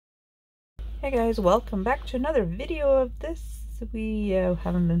Hey guys, welcome back to another video of this. We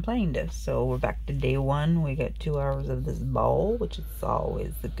haven't been playing this, so we're back to day one. We got 2 hours of this ball, which is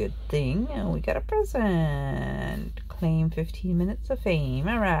always a good thing. And we got a present. Claim 15 minutes of fame.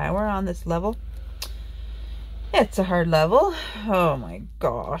 Alright, we're on this level. It's a hard level. Oh my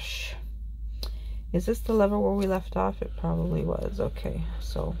gosh. Is this the level where we left off? It probably was. Okay,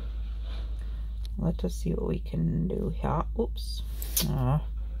 so let us see what we can do here. Oops.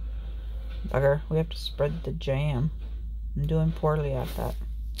 Bugger, we have to spread the jam. I'm doing poorly at that.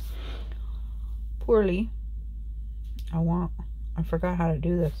 Poorly. I forgot how to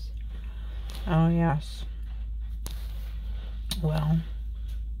do this. Oh, yes. Well,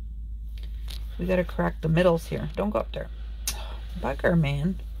 we gotta crack the middles here. Don't go up there. Bugger,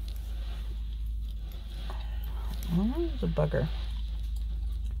 man. Oh, it's a bugger.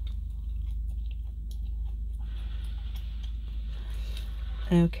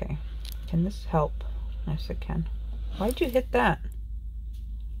 Okay. Can this help? Yes, it can. Why'd you hit that?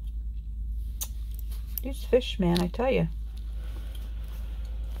 These fish, man, I tell you.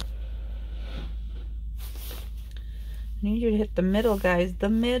 I need you to hit the middle, guys. The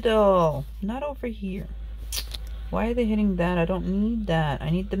middle. Not over here. Why are they hitting that? I don't need that.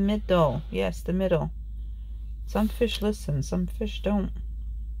 I need the middle. Yes, the middle. Some fish listen. Some fish don't.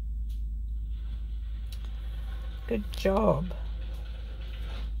 Good job.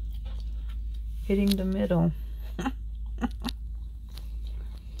 Hitting the middle.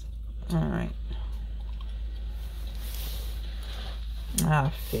 Alright.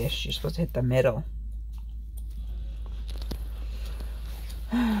 Ah, fish. You're supposed to hit the middle.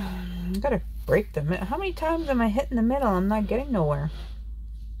 I gotta break the middle. How many times am I hitting the middle? I'm not getting nowhere.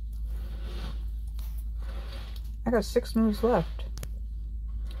 I got 6 moves left.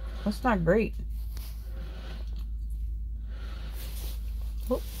 That's not great.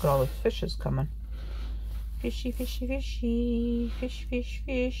 Oh, look at all the fishes coming. Fishy, fishy, fishy. Fish, fish,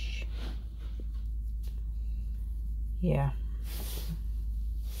 fish. Yeah.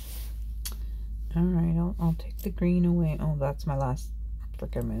 Alright, I'll take the green away. Oh, that's my last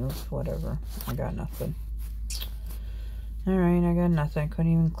frickin' move. Whatever. I got nothing. Alright, I got nothing. I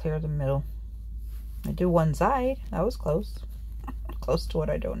couldn't even clear the middle. I did one side. That was close. Close to what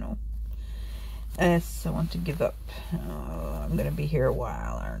I don't know. Yes, I want to give up. I'm gonna be here a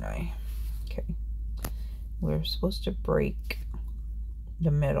while, aren't I? Okay. We're supposed to break the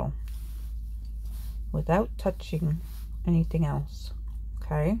middle without touching anything else.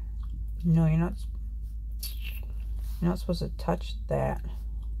 Okay? No, you're not supposed to touch that.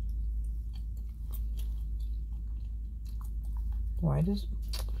 Why?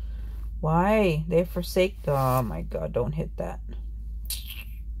 They forsake. Oh my god, don't hit that.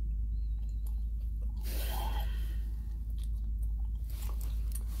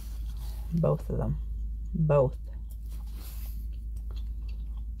 Both of them. Both.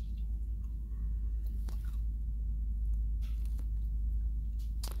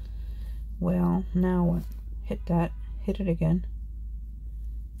 Well, now what? Hit that. Hit it again.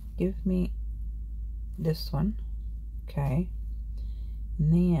 Give me this one. Okay.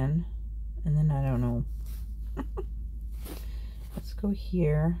 And then I don't know. Let's go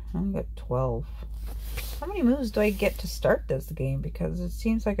here. I only got 12. How many moves do I get to start this game? Because it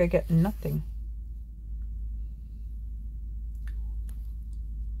seems like I get nothing.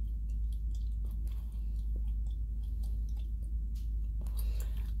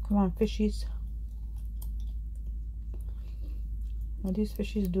 Come on, fishies. Are these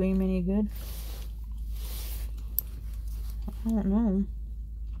fishies doing me any good? I don't know.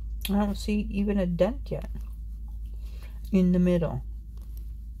 I don't see even a dent yet. In the middle.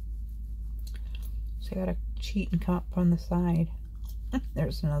 So I gotta cheat and come up on the side.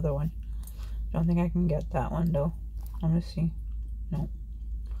 There's another one. Don't think I can get that one though. I'm gonna see. Nope.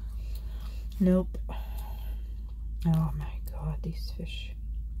 Nope. Oh my god, these fish.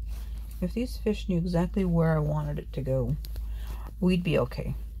 If these fish knew exactly where I wanted it to go, we'd be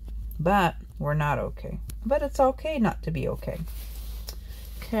okay. But we're not okay. But it's okay not to be okay.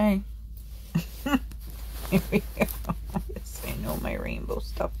 Okay. Here we go. Yes, I know my rainbow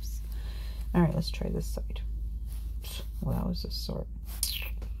stuffs. Alright, let's try this side. Well, that was a sort.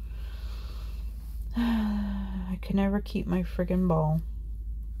 I can never keep my friggin' ball.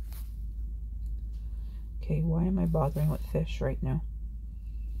 Okay, why am I bothering with fish right now?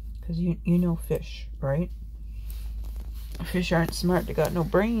 Because you know fish, right? Fish aren't smart. They got no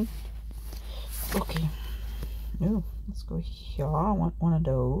brain. Okay. Ooh, let's go here. I want one of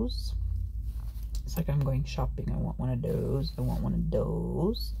those. It's like I'm going shopping. I want one of those. I want one of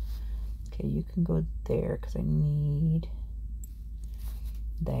those. Okay, you can go there because I need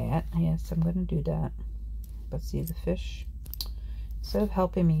that. Yes, I'm going to do that. But see the fish? Instead of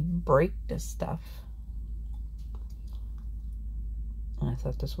helping me break this stuff, I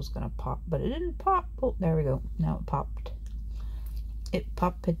thought this was going to pop, but it didn't pop. Oh, there we go. Now it popped. It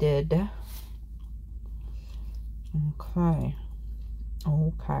popped-ed. Okay.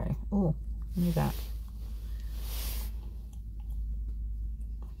 Okay. Oh, look at that.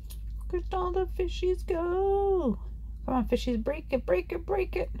 Look at all the fishies go. Come on, fishies. Break it, break it,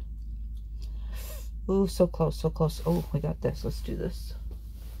 break it. Ooh, so close, so close. Oh, we got this. Let's do this.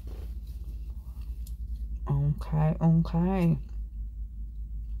 Okay, okay.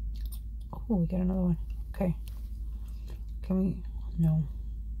 Oh, we got another one. Okay. Can we? No.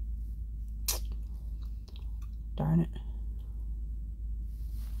 Darn it.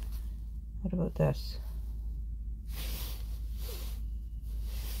 What about this?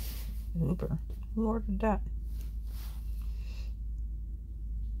 Uber. Who ordered that?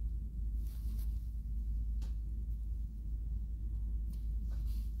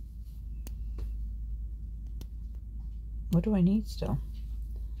 What do I need still?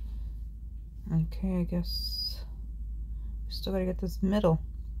 Okay, I guess we still gotta get this middle.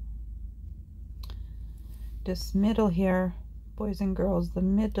 This middle here, boys and girls, the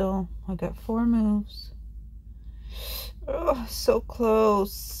middle. I got 4 moves. Oh, so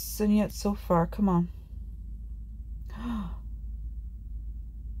close, and yet so far. Come on.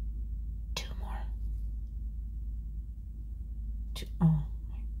 2 more. 2. Oh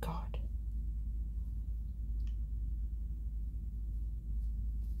my God.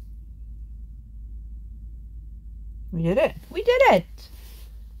 We did it. We did it.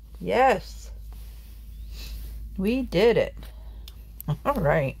 Yes. We did it. All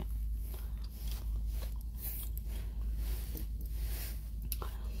right.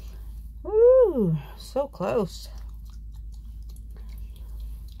 Woo, so close.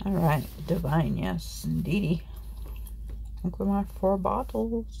 All right, divine, yes, indeedy. Look at my 4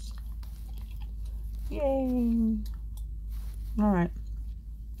 bottles. Yay. All right.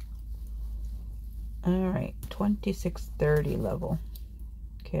 All right, 2630 level.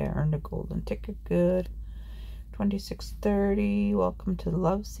 Okay, I earned a golden ticket, good. 2630, welcome to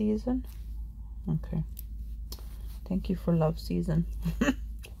love season. Okay. Thank you for love season.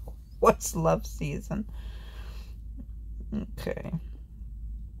 What's love season? Okay.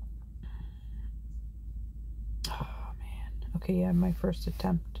 Oh, man. Okay, yeah, my first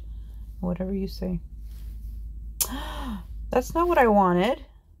attempt. Whatever you say. That's not what I wanted.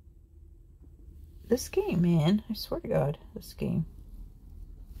 This game, man. I swear to God, this game.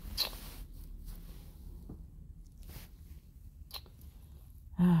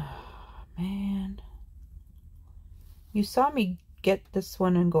 Oh, man. You saw me get this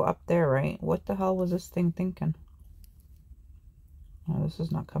one and go up there, right? What the hell was this thing thinking? Oh, this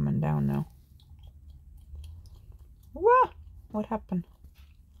is not coming down now. What happened?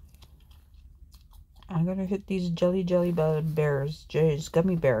 I'm gonna hit these jelly bears. Jeez,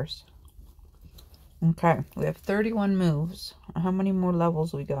 gummy bears. Okay, we have 31 moves. How many more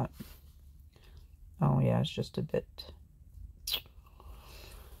levels we got? Oh yeah, it's just a bit.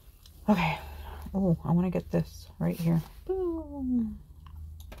 Okay. Oh, I want to get this right here. Boom.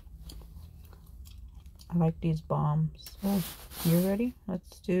 I like these bombs. Oh, you ready?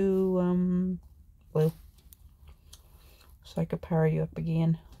 Let's do blue. So I could power you up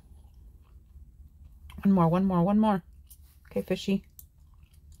again. One more. Okay, fishy.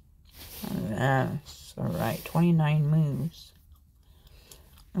 Yes. All right, 29 moves.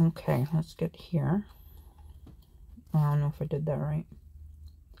 Okay, let's get here. I don't know if I did that right.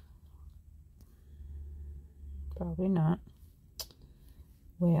 Probably not.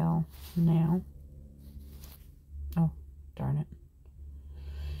 Well, now. Oh, darn it.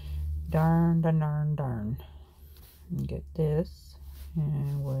 Darn. Get this.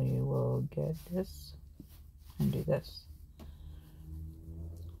 And we will get this. And do this.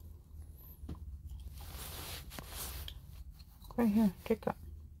 Right here. Take it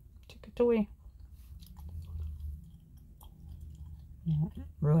away.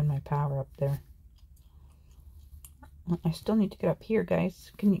 Ruin my power up there. I still need to get up here,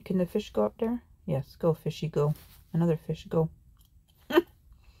 guys. Can the fish go up there? Yes, go fishy, go. Another fish, go.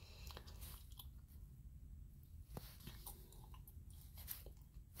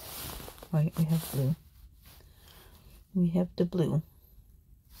 Right, we have blue. We have the blue.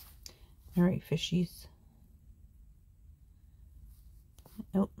 All right, fishies.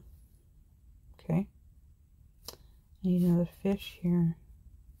 Oh. Okay. I need another fish here.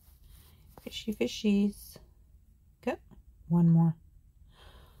 Fishies. Good. One more.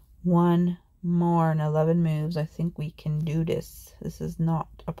 One More than 11 moves. I think we can do this. This is not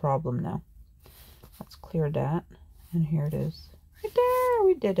a problem now. Let's clear that. And here it is. Right there.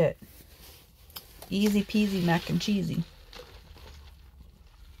 We did it. Easy peasy mac and cheesy.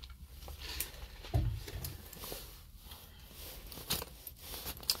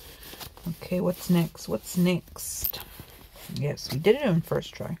 Okay, what's next? What's next? Yes, we did it in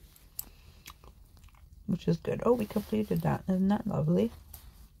first try, which is good. Oh, we completed that. Isn't that lovely?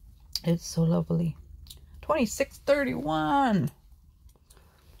 It's so lovely. 2631.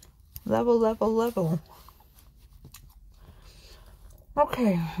 Level, level, level.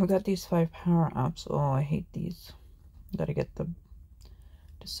 Okay, we got these 5 power-ups. Oh, I hate these. Gotta get the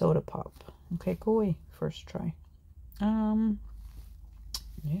soda pop. Okay, go away. First try.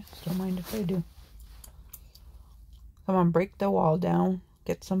 Yes, don't mind if I do. Come on, break the wall down.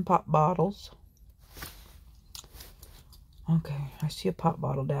 Get some pop bottles. Okay, I see a pop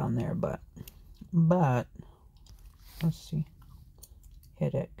bottle down there, but let's see.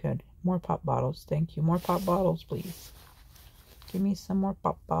 Hit it. Good. More pop bottles. Thank you. More pop bottles, please. Give me some more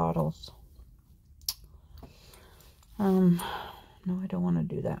pop bottles. No, I don't want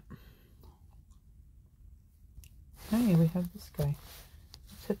to do that. Hey, we have this guy.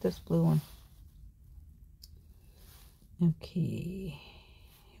 Let's hit this blue one. Okay.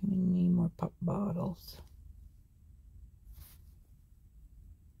 We need more pop bottles.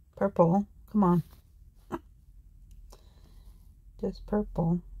 Purple. Come on. Just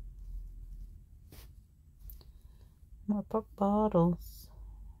purple. More pop bottles.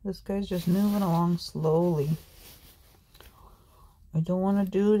 This guy's just moving along slowly. I don't want to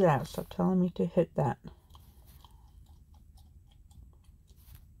do that. Stop telling me to hit that.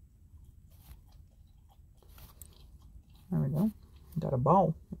 There we go. Got a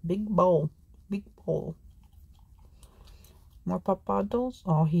ball. Big ball. Big ball. More pop bottles.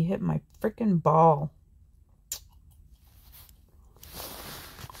 Oh, he hit my freaking ball.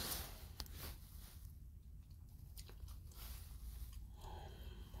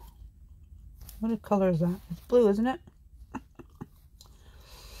 What color is that? It's blue, isn't it?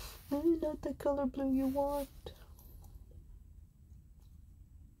 Not the color blue you want.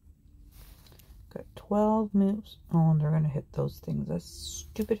 Got 12 moves. Oh, and they're going to hit those things. That's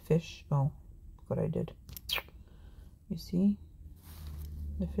stupid fish. Oh, look what I did. You see?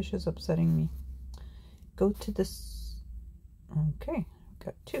 The fish is upsetting me. Go to this. Okay,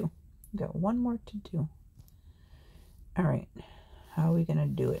 got 2. Got 1 more to do. Alright. How are we going to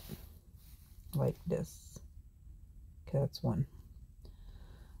do it? Like this. Okay, that's 1.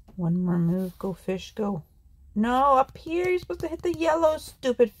 1 more move. Go, fish, go. No, up here. You're supposed to hit the yellow,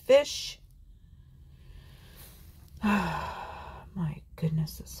 stupid fish. My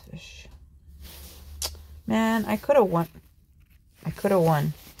goodness, this fish. Man, I could have won. I could have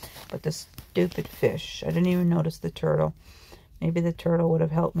won. But this stupid fish. I didn't even notice the turtle. Maybe the turtle would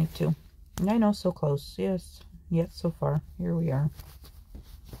have helped me too. I know, so close. Yes. Yet so far. Here we are.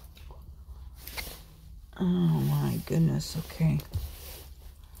 Oh my goodness. Okay.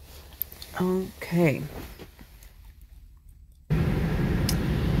 Okay.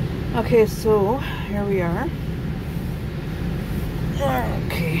 Okay, so here we are.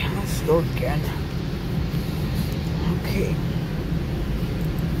 Okay, let's go again. Okay.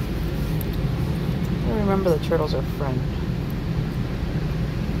 I remember the turtle's our friend.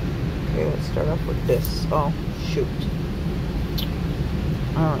 Okay, let's start off with this. Oh, shoot.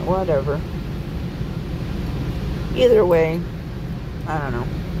 Alright, whatever. Either way, I don't know.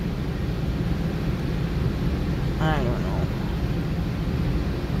 I don't know.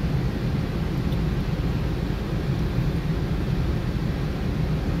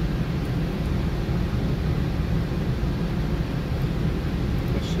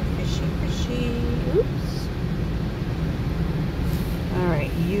 Fishy, fishy, fishy. Oops.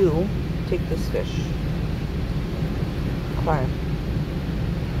 Alright, you take this fish. Fire.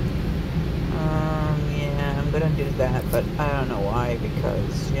 Yeah, I'm gonna do that, but I don't know why,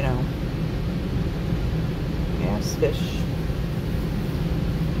 because, you know. Yes, fish.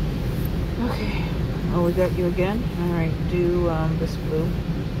 Okay. Oh, we got you again? Alright, do this blue.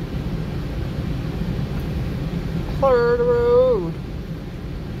 Clear the road!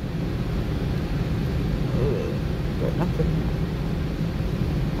 Ugh, got nothing.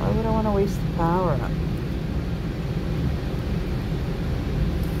 Why would I want to waste the power up?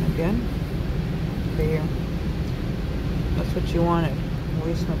 Again? For you. That's what you wanted.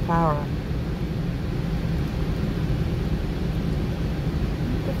 Waste my power up.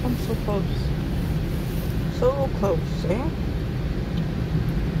 I'm so close. So close, eh?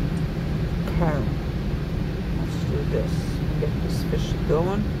 Okay. Let's do this. Get this fish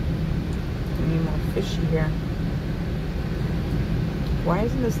going. We need more fishy here. Why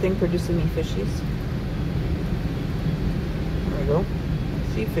isn't this thing producing me fishies? There we go.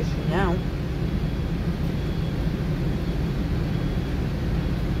 I see fishy now.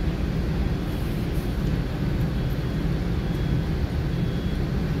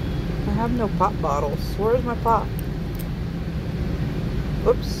 I have no pop bottles. Where's my pop?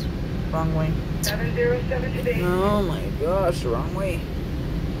 Oops. Wrong way. 707 today. Oh my gosh, wrong way.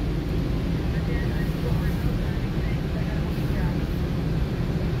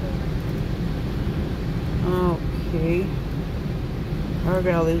 Okay. We're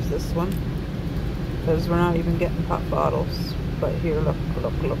gonna lose this one because we're not even getting pop bottles. But here, look.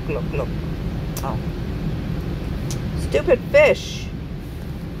 Oh. Stupid fish.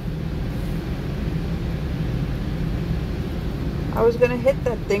 I was gonna hit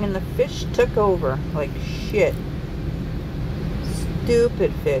that thing and the fish took over like shit.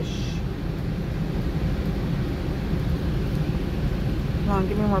 Stupid fish. Come on,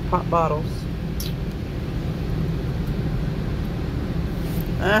 give me more pop bottles.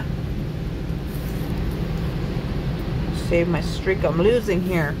 Save my streak. I'm losing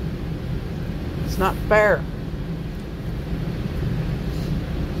here. It's not fair.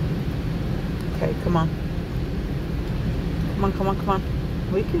 Okay, come on. Come on.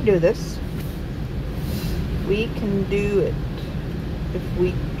 We can do this. We can do it if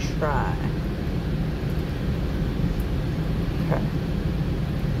we try. Okay.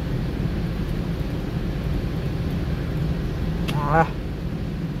 Ah.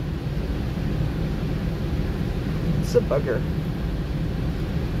 It's a bugger.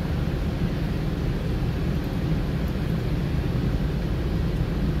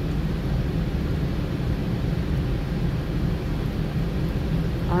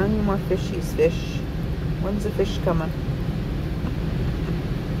 I need more fishies, fish. When's the fish coming?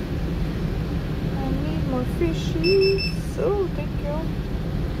 I need more fishies. Oh, thank you.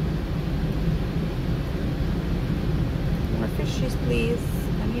 More fishies, please.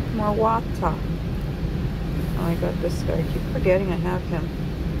 I need more water. Oh, I got this guy. I keep forgetting I have him.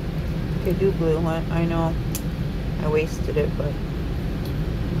 Okay, do blue. I know I wasted it, but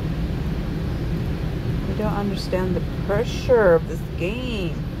I don't understand the pressure of this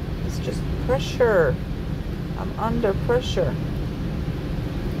game. It's just pressure. I'm under pressure.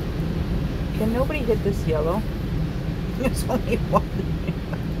 Can nobody hit this yellow? There's only one.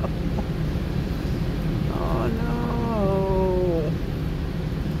 Oh no.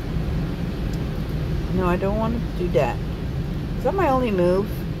 No, I don't want to do that. Is that my only move?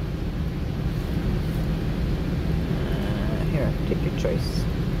 Here, take your choice.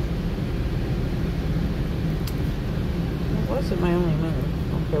 Wasn't my only move.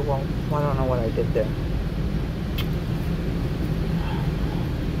 Okay, well, I don't know what I did there.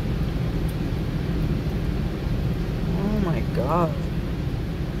 Oh my god.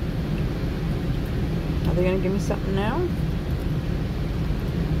 Are they gonna give me something now?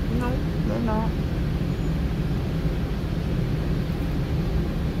 No, they're not.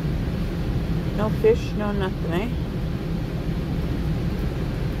 No fish, no nothing, eh?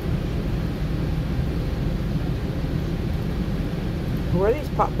 Where are these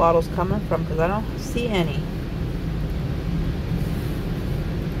pop bottles coming from? Because I don't see any.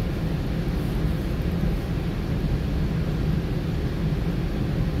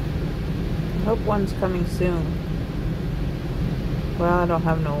 I hope one's coming soon. Well, I don't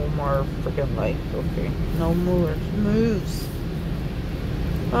have no more freaking life. Okay. No more moves.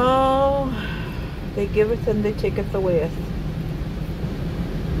 Oh, they giveth and they taketh away.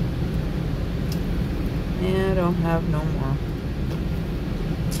 Yeah, I don't have no more.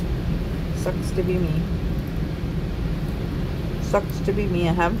 Sucks to be me. Sucks to be me.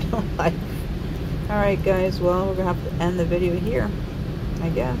 I have no life. Alright guys, well, we're going to have to end the video here, I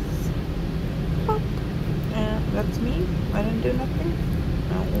guess. Oh, and that's me. I didn't do nothing.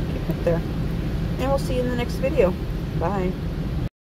 No, we'll keep it there. And we'll see you in the next video. Bye.